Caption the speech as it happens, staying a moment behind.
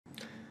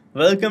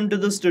Welcome to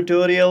this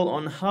tutorial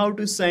on how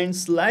to send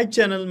Slack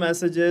channel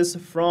messages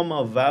from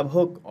a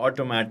webhook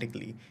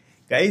automatically.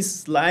 Guys,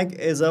 Slack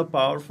is a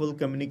powerful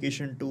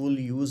communication tool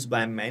used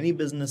by many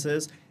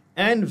businesses,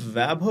 and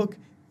webhook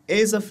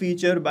is a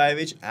feature by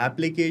which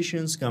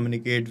applications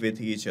communicate with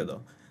each other.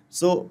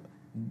 So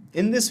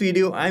in this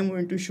video, I'm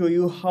going to show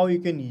you how you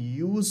can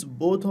use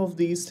both of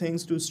these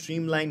things to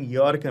streamline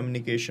your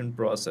communication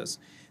process.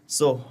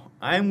 So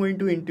I'm going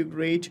to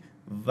integrate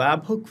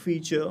webhook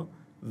feature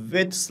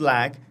with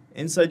Slack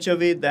in such a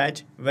way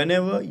that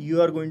whenever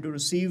you are going to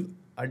receive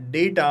a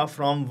data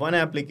from one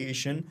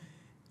application,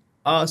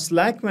 a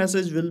Slack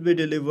message will be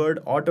delivered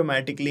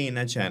automatically in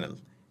a channel.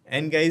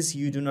 And guys,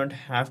 you do not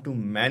have to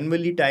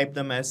manually type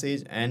the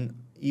message, and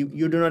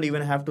you do not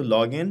even have to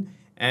log in,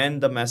 and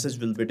the message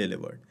will be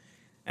delivered.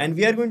 And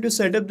we are going to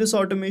set up this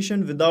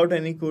automation without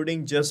any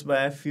coding, just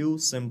by a few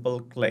simple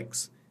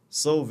clicks.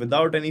 So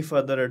without any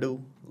further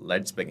ado,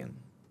 let's begin.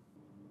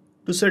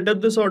 To set up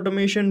this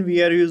automation,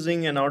 we are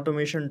using an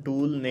automation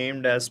tool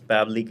named as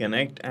Pabbly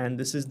Connect, and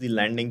this is the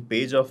landing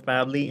page of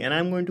Pabbly, and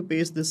I'm going to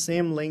paste the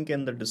same link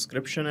in the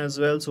description as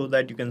well so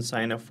that you can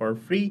sign up for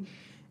free,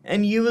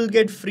 and you will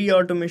get free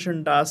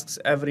automation tasks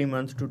every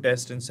month to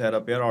test and set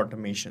up your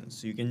automations.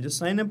 So you can just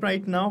sign up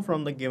right now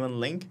from the given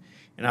link,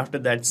 and after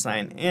that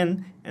sign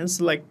in and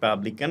select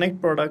Pabbly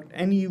Connect product,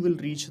 and you will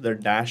reach the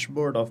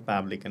dashboard of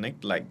Pabbly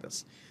Connect like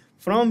this.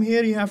 From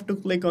here, you have to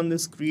click on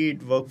this create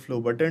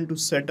workflow button to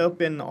set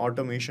up an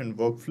automation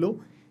workflow.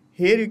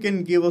 Here you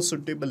can give a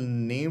suitable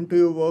name to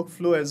your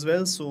workflow as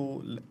well.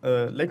 So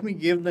let me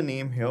give the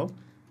name here.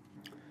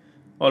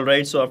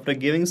 Alright, so after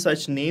giving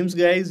such names,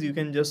 guys, you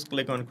can just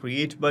click on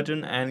create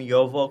button and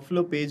your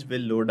workflow page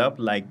will load up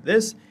like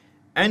this.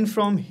 And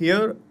from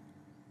here,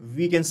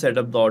 we can set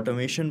up the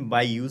automation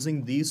by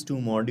using these two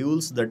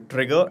modules, the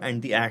trigger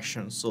and the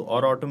action. So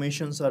our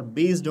automations are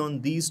based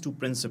on these two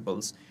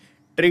principles.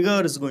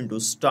 Trigger is going to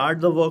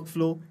start the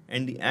workflow,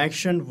 and the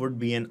action would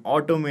be an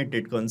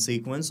automated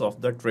consequence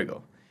of the trigger.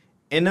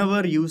 In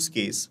our use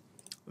case,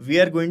 we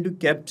are going to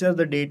capture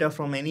the data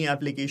from any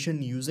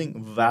application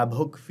using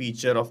webhook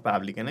feature of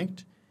Pabbly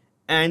Connect,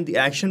 and the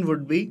action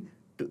would be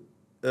to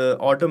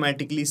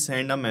automatically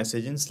send a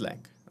message in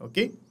Slack.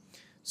 Okay,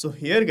 so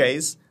here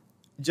guys,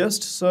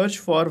 just search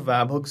for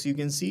webhooks. You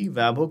can see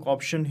webhook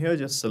option here,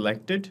 just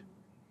select it.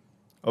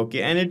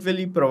 Okay, and it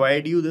will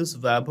provide you this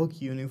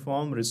webhook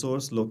uniform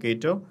resource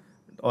locator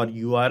or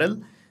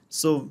URL.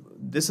 So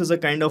this is a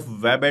kind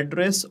of web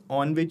address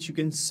on which you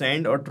can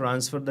send or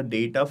transfer the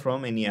data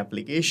from any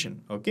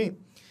application. Okay,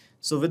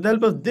 so with the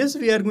help of this,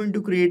 we are going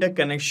to create a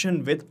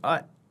connection with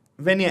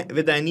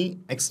any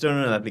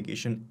external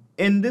application.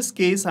 In this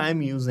case, I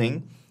am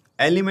using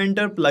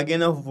Elementor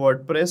plugin of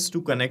WordPress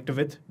to connect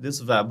with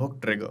this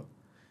webhook trigger.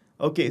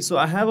 Okay, so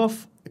I have a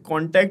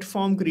contact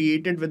form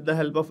created with the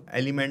help of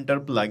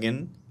Elementor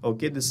plugin.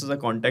 Okay, this is a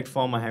contact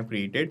form I have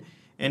created,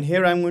 and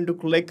here I'm going to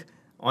click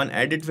on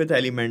edit with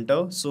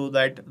Elementor so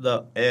that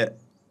the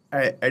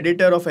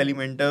editor of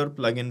Elementor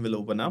plugin will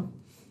open up,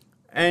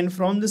 and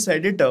from this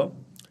editor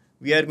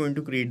we are going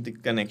to create the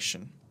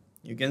connection.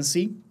 You can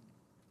see,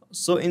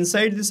 so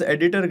inside this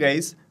editor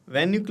guys,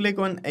 when you click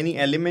on any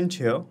element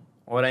here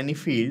or any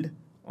field,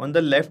 on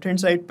the left hand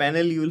side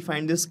panel you will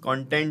find this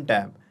content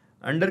tab.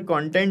 Under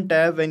content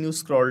tab, when you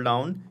scroll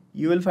down,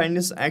 you will find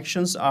this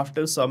actions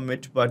after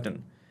submit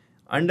button.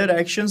 Under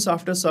actions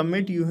after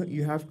submit,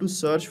 you have to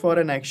search for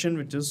an action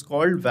which is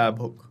called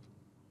webhook.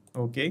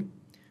 Okay,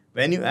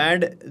 when you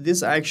add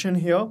this action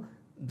here,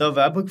 the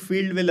webhook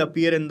field will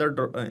appear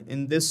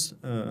in this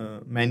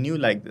menu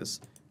like this.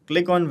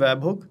 Click on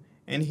webhook,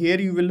 and here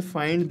you will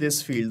find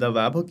this field, the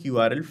webhook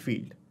URL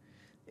field.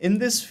 In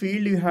this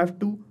field, you have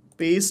to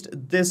paste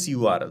this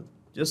URL.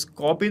 Just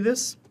copy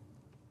this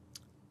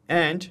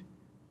and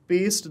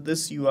paste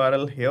this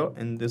URL here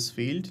in this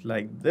field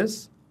like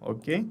this.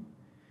 Okay,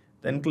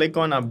 then click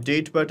on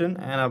update button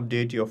and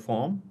update your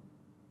form.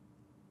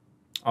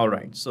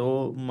 Alright,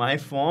 so my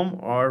form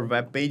or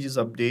web page is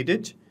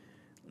updated.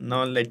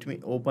 Now let me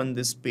open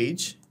this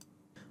page.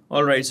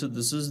 Alright, so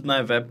this is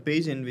my web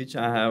page in which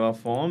I have a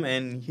form,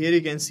 and here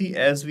you can see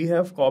as we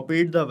have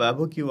copied the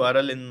webhook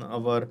URL in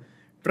our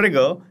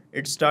trigger,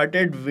 it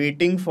started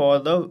waiting for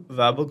the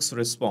webhook's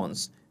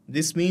response.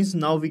 This means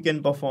now we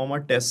can perform a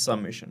test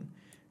submission.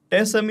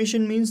 Test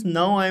submission means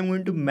now I am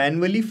going to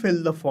manually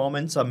fill the form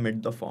and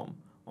submit the form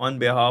on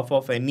behalf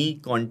of any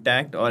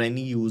contact or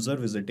any user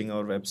visiting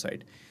our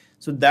website.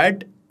 So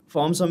that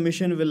form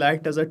submission will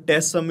act as a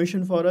test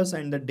submission for us,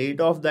 and the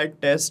data of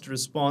that test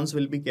response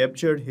will be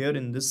captured here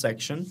in this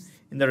section,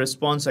 in the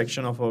response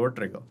section of our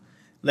trigger.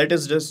 Let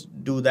us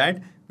just do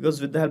that, because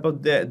with the help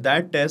of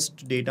that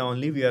test data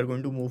only, we are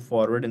going to move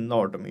forward in the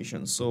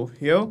automation. So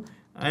here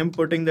I am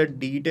putting the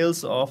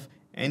details of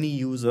any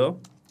user.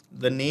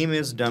 The name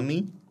is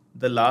dummy.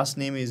 The last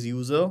name is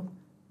user,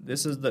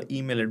 this is the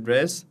email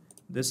address,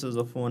 this is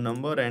the phone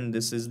number, and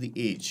this is the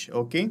age.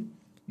 Okay,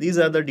 these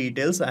are the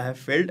details I have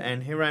filled,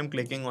 and here I am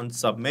clicking on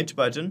submit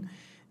button,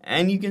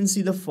 and you can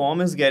see the form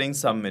is getting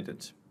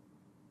submitted.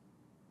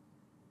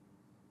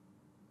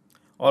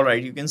 All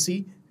right, you can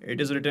see it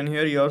is written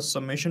here, your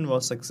submission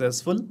was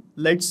successful.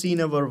 Let's see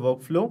in our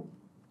workflow.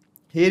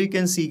 Here you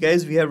can see,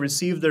 guys, we have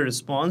received the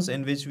response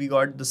in which we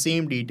got the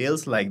same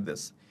details like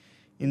this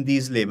in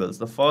these labels: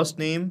 the first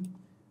name,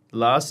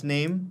 last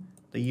name,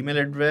 the email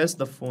address,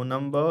 the phone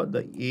number,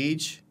 the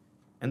age,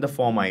 and the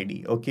form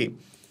ID. Okay.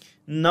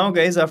 Now,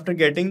 guys, after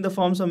getting the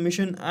form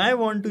submission, I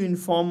want to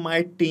inform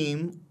my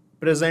team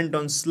present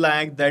on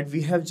Slack that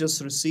we have just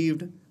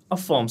received a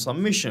form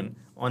submission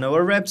on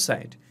our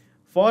website.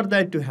 For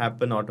that to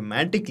happen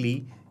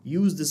automatically,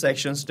 use this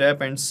action step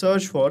and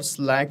search for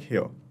Slack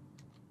here.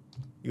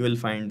 You will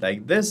find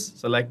like this,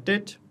 select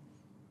it,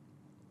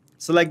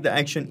 select the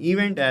action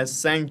event as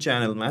send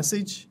channel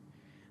message,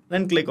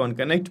 then click on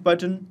connect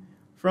button.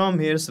 From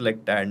here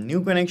select add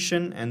new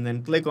connection and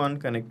then click on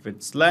connect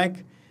with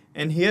Slack,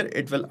 and here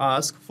it will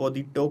ask for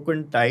the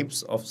token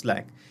types of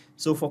Slack.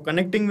 So for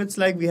connecting with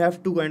Slack we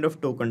have two kind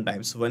of token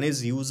types, one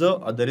is user,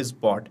 other is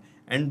bot,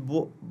 and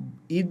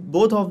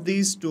both of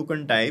these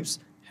token types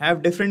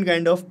have different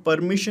kind of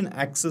permission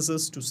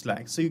accesses to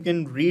Slack. So you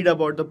can read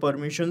about the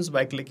permissions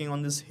by clicking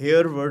on this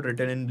here word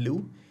written in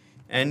blue,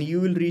 and you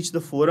will reach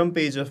the forum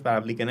page of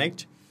Pabbly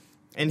Connect.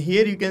 And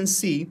here you can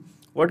see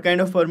what kind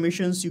of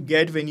permissions you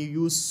get when you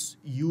use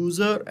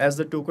user as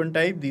the token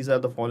type. These are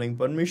the following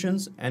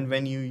permissions, and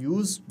when you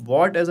use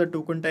bot as a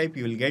token type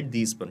you will get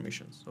these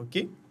permissions.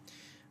 Okay,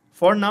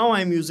 for now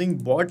I'm using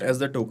bot as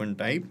the token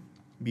type,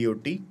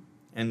 bot,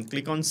 and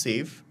click on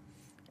save,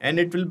 and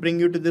it will bring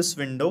you to this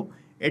window.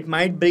 It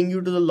might bring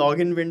you to the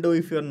login window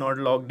if you're not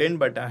logged in,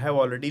 but I have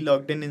already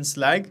logged in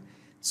Slack.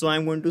 So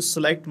I'm going to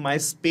select my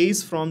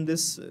space from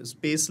this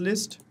space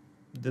list.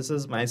 This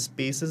is my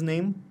space's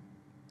name.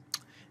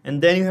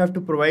 And then you have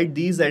to provide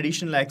these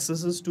additional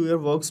accesses to your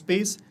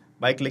workspace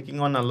by clicking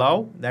on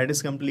allow. That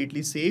is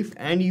completely safe,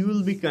 and you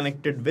will be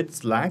connected with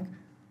Slack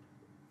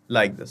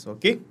like this.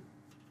 Okay,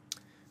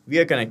 we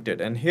are connected,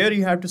 and here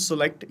you have to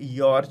select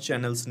your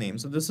channel's name.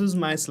 So this is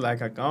my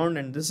Slack account,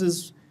 and this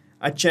is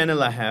a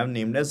channel I have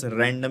named as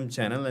random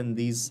channel, and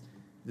this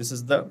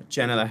is the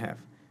channel I have.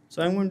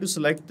 So I'm going to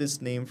select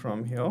this name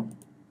from here,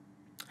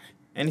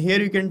 and here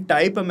you can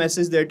type a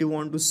message that you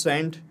want to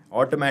send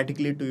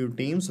automatically to your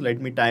team. So let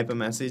me type a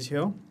message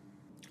here.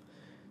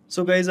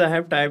 So guys, I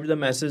have typed the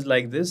message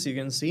like this. You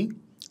can see,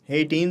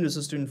 hey team, this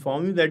is to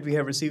inform you that we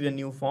have received a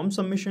new form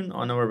submission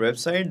on our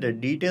website. The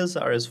details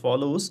are as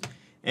follows,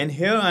 and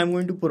here I'm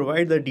going to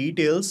provide the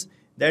details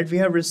that we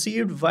have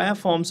received via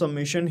form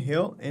submission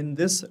here in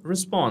this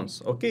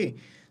response. Okay,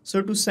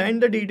 so to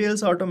send the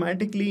details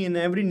automatically in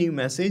every new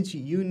message,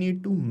 you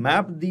need to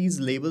map these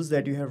labels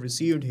that you have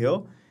received here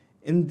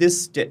in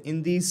this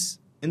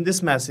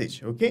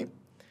message. Okay,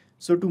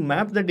 so to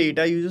map the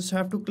data, you just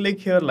have to click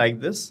here like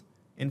this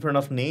in front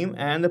of name,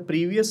 and the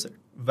previous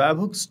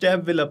webhooks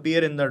tab will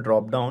appear in the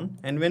drop down,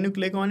 and when you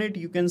click on it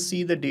you can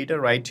see the data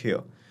right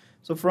here.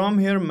 So from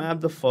here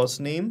map the first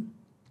name,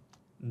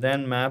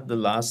 then map the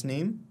last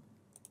name,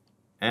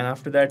 and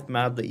after that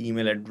map the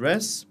email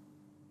address,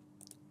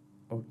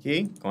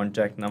 okay,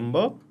 contact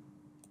number,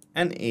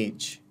 and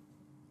age.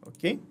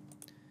 Okay,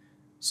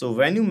 so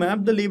when you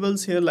map the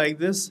labels here like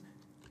this,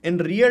 in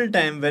real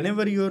time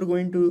whenever you are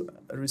going to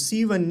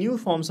receive a new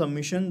form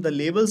submission, the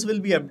labels will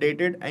be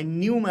updated and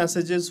new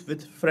messages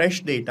with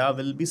fresh data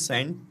will be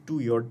sent to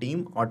your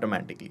team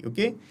automatically.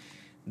 Okay,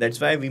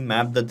 that's why we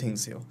map the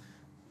things here.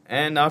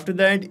 And after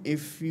that,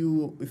 if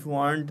you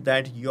want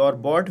that your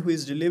bot who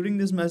is delivering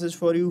this message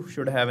for you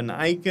should have an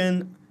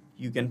icon,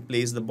 you can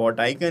place the bot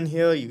icon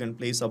here. You can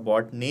place a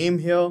bot name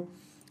here.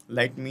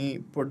 Let me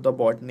put the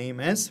bot name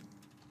as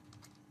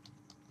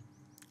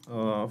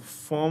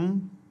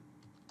form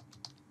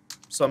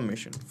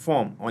submission,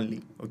 form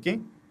only.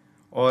 Okay,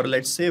 or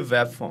let's say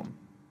web form,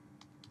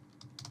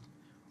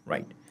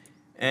 right?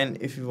 And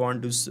if you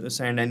want to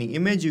send any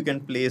image, you can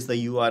place the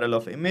URL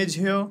of image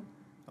here.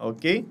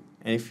 Okay,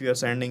 and if you are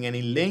sending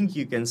any link,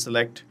 you can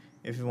select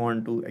if you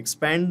want to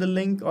expand the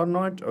link or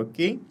not.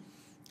 Okay,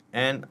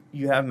 and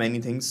you have many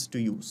things to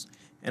use.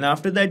 And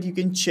after that, you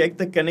can check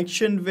the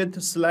connection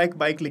with Slack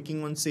by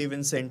clicking on save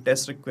and send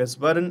test request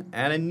button,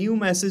 and a new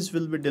message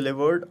will be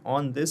delivered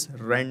on this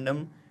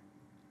random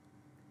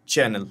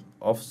channel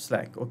of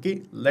Slack.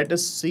 Okay, let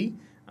us see.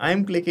 I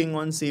am clicking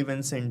on save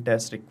and send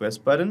test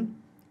request button.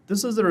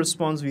 This is the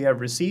response we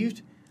have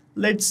received.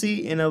 Let's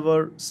see in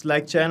our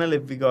Slack channel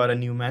if we got a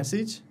new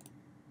message.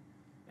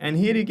 And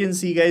here you can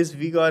see, guys,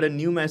 we got a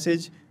new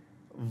message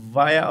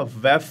via a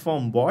web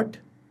form bot.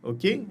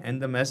 Okay,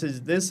 and the message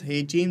is this: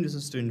 hey team, this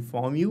is to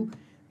inform you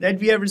that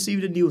we have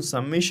received a new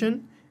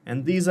submission,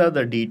 and these are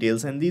the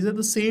details, and these are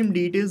the same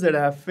details that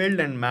I have filled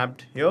and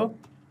mapped here,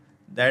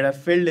 that I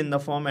filled in the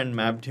form and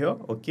mapped here.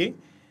 Okay,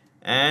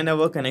 and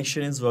our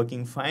connection is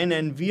working fine,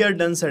 and we are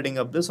done setting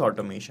up this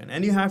automation.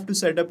 And you have to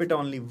set up it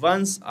only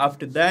once.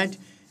 After that,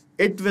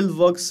 it will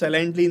work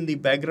silently in the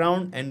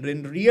background, and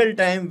in real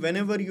time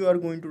whenever you are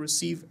going to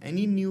receive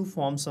any new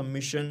form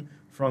submission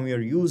from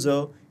your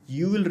user,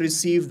 you will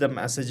receive the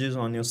messages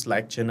on your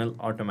Slack channel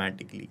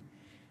automatically.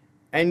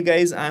 And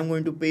guys, I'm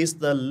going to paste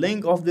the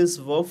link of this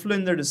workflow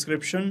in the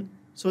description.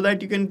 so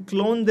that you can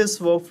clone this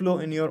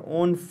workflow in your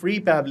own free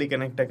Pabbly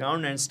Connect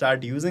account and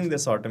start using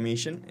this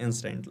automation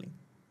instantly.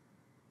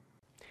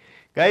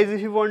 Guys,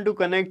 if you want to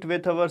connect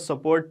with our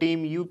support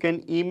team, you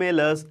can email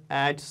us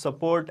at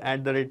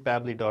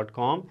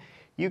support@pabbly.com.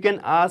 You can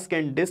ask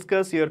and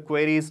discuss your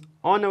queries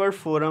on our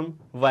forum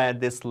via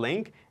this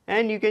link,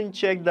 and you can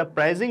check the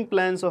pricing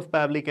plans of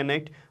Pabbly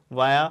Connect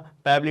via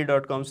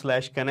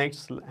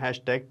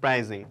pabbly.com/connect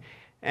 #pricing.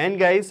 And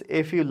guys,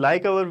 if you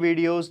like our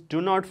videos,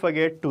 do not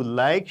forget to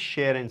like,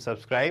 share and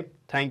subscribe.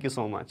 Thank you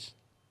so much.